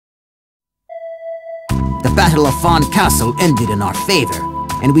the Battle of Fan Castle ended in our favor,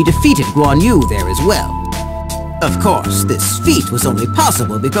 and we defeated Guan Yu there as well. Of course, this feat was only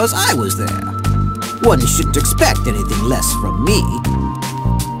possible because I was there. One shouldn't expect anything less from me.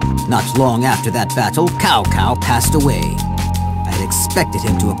 Not long after that battle, Cao Cao passed away. I had expected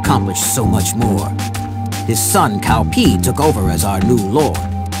him to accomplish so much more. His son Cao Pi took over as our new lord.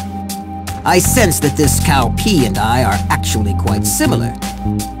 I sense that this Cao Pi and I are actually quite similar.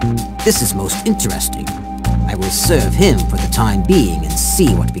 This is most interesting. I will serve him for the time being and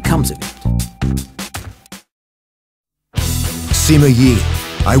see what becomes of it. Sima Yi,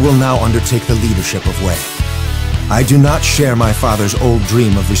 I will now undertake the leadership of Wei. I do not share my father's old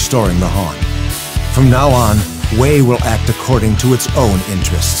dream of restoring the Han. From now on, Wei will act according to its own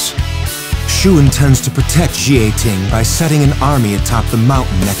interests. Shu intends to protect Jie Ting by setting an army atop the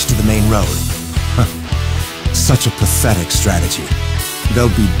mountain next to the main road. Such a pathetic strategy.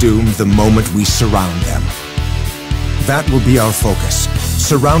 They'll be doomed the moment we surround them. That will be our focus,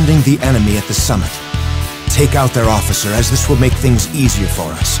 surrounding the enemy at the summit. Take out their officer, as this will make things easier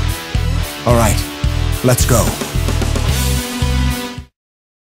for us. All right, let's go.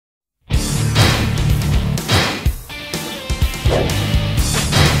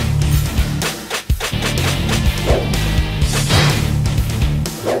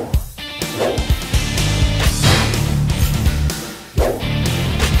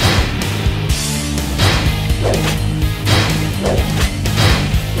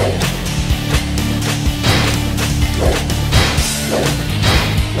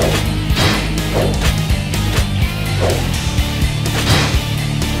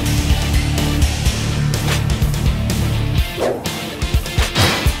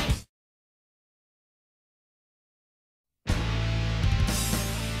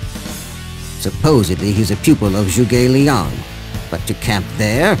 Supposedly he's a pupil of Zhuge Liang, but to camp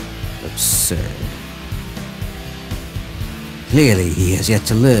there? Absurd. Clearly he has yet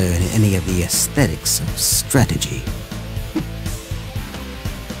to learn any of the aesthetics of strategy.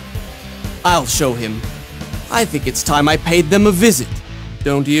 I'll show him. I think it's time I paid them a visit.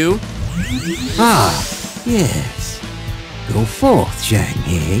 Don't you? Ah, yes. Go forth, Zhang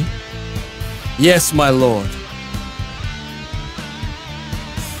He. Yes, my lord.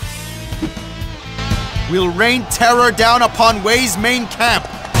 We'll rain terror down upon Wei's main camp.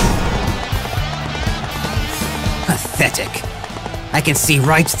 Pathetic. I can see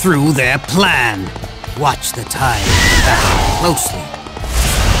right through their plan. Watch the tide of battle closely.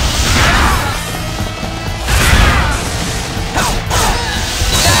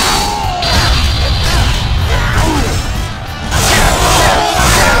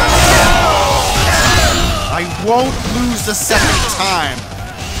 I won't lose the second time.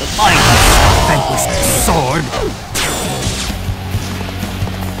 The mind vanquish the sword.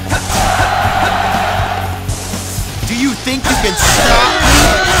 Do you think you can stop me?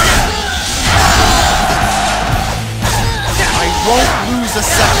 I won't lose a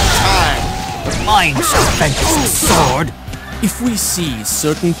second time. The mind shall vanquish the sword. If we seize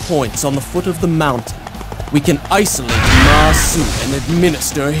certain points on the foot of the mountain, we can isolate Ma Su and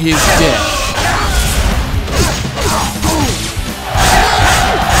administer his death.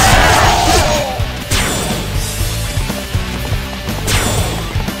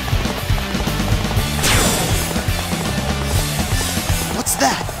 What's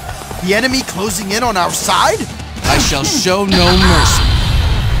that? The enemy closing in on our side? I shall show no mercy.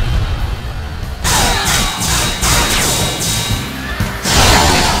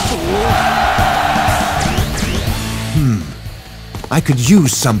 I could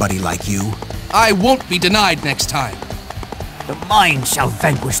use somebody like you. I won't be denied next time. The mind shall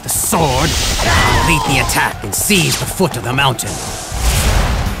vanquish the sword. Lead the attack and seize the foot of the mountain.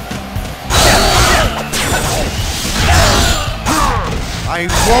 I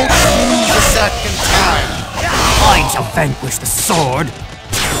won't lose a second time. The mind shall vanquish the sword.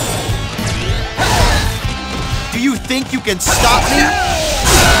 Do you think you can stop me?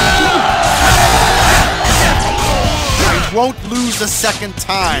 I won't lose a second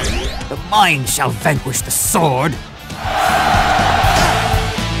time. The mind shall vanquish the sword.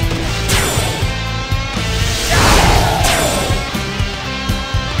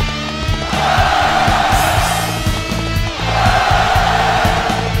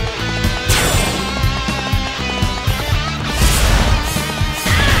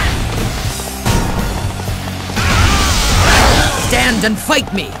 Stand and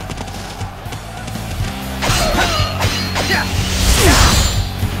fight me!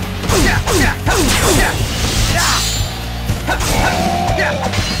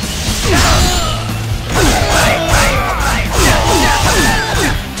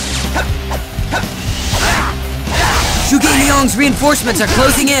 Kong's reinforcements are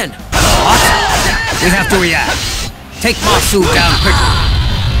closing in. What? We have to react. Take Ma Su down quickly.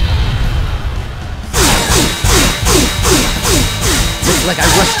 Looks like I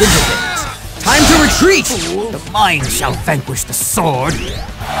rushed into things. Time to retreat! The mind shall vanquish the sword.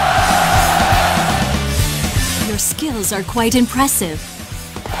 Your skills are quite impressive.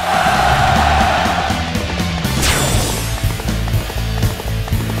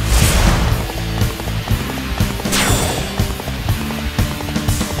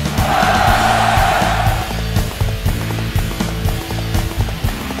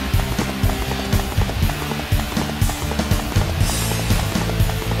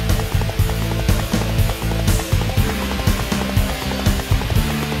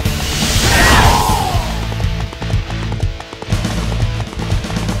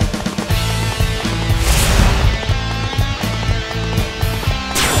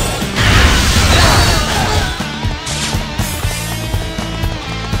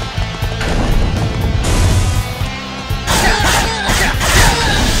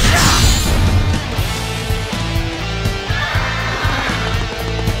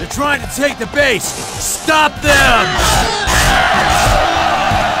 Trying to take the base! Stop them!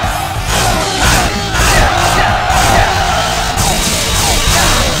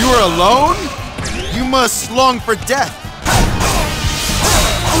 You're alone? You must long for death.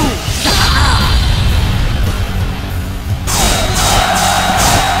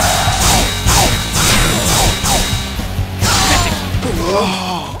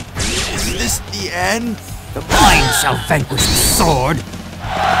 Oh, is this the end? The mind shall vanquish the sword.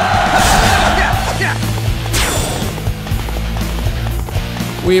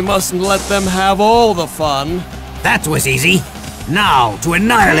 We mustn't let them have all the fun. That was easy. Now, to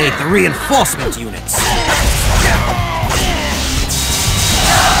annihilate the reinforcement units.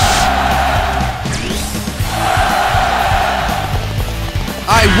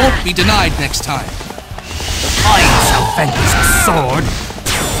 I won't be denied next time. The mind shall vanquish the sword.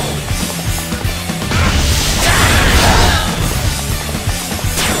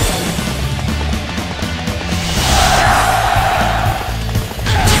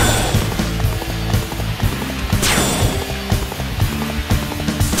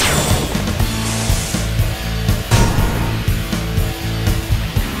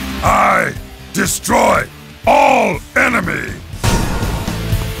 Destroy all enemy!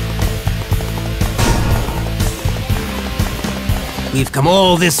 We've come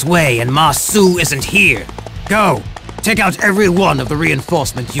all this way and Ma Su isn't here. Go! Take out every one of the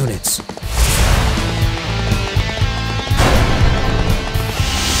reinforcement units. The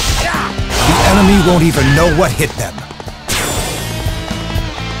enemy won't even know what hit them.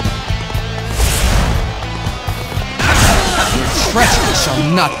 Treachery shall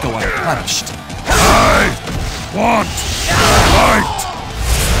not go unpunished. I want light!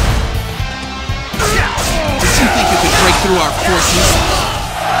 Did you think you could break through our forces?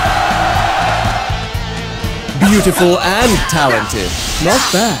 Beautiful and talented. Not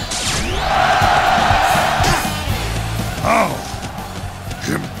bad. How?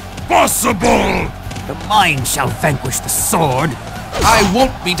 Impossible! The mind shall vanquish the sword. I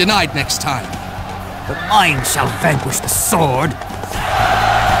won't be denied next time. The mind shall vanquish the sword.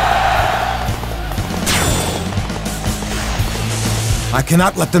 I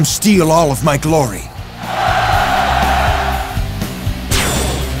cannot let them steal all of my glory.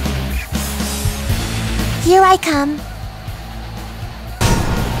 Here I come.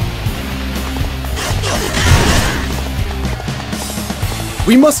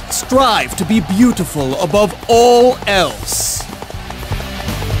 We must strive to be beautiful above all else.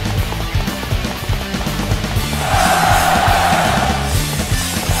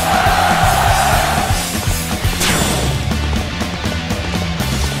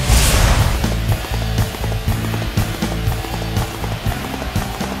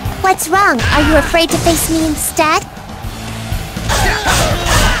 What's wrong? Are you afraid to face me instead?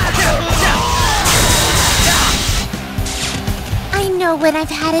 I know when I've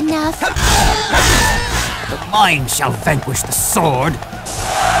had enough. The mind shall vanquish the sword.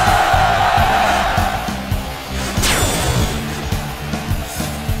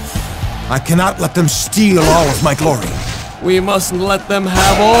 I cannot let them steal all of my glory. We mustn't let them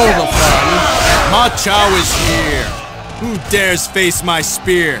have all the fun. Ma Chao is here. Who dares face my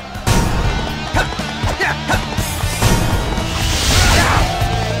spear?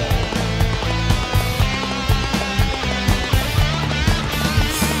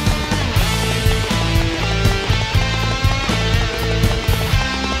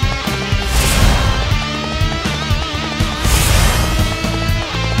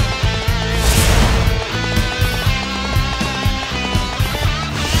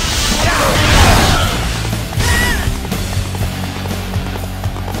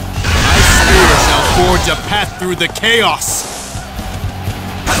 through the chaos.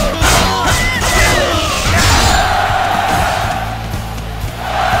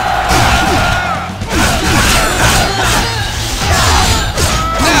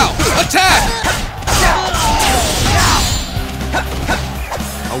 Now, attack!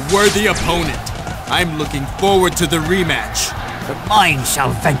 A worthy opponent. I'm looking forward to the rematch. The mind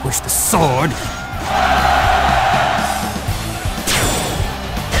shall vanquish the sword.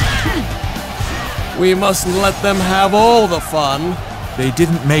 We mustn't let them have all the fun. They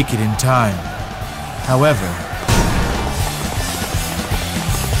didn't make it in time. However...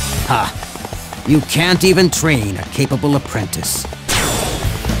 Ha! You can't even train a capable apprentice.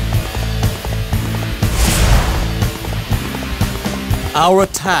 Our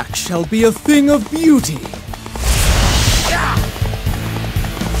attack shall be a thing of beauty.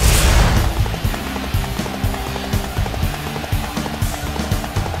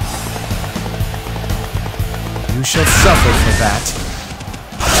 You shall suffer for that.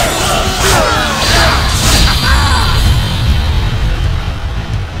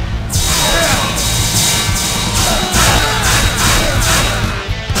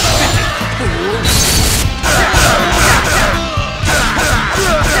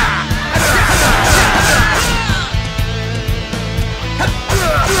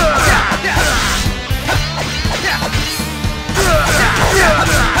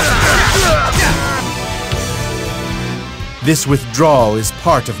 This withdrawal is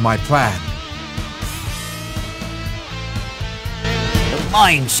part of my plan. The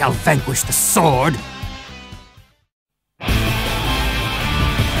mind shall vanquish the sword.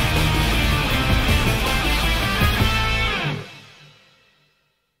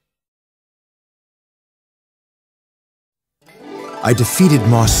 I defeated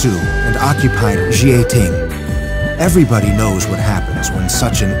Ma Su and occupied Jie Ting. Everybody knows what happens when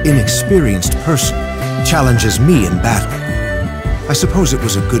such an inexperienced person challenges me in battle. I suppose it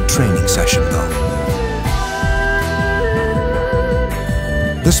was a good training session, though.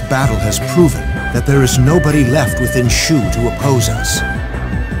 This battle has proven that there is nobody left within Shu to oppose us.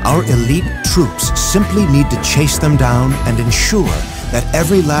 Our elite troops simply need to chase them down and ensure that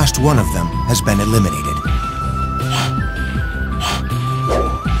every last one of them has been eliminated.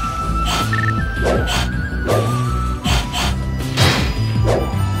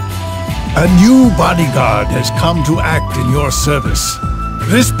 A new bodyguard has come to act in your service.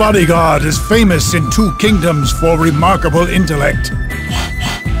 This bodyguard is famous in 2 kingdoms for remarkable intellect.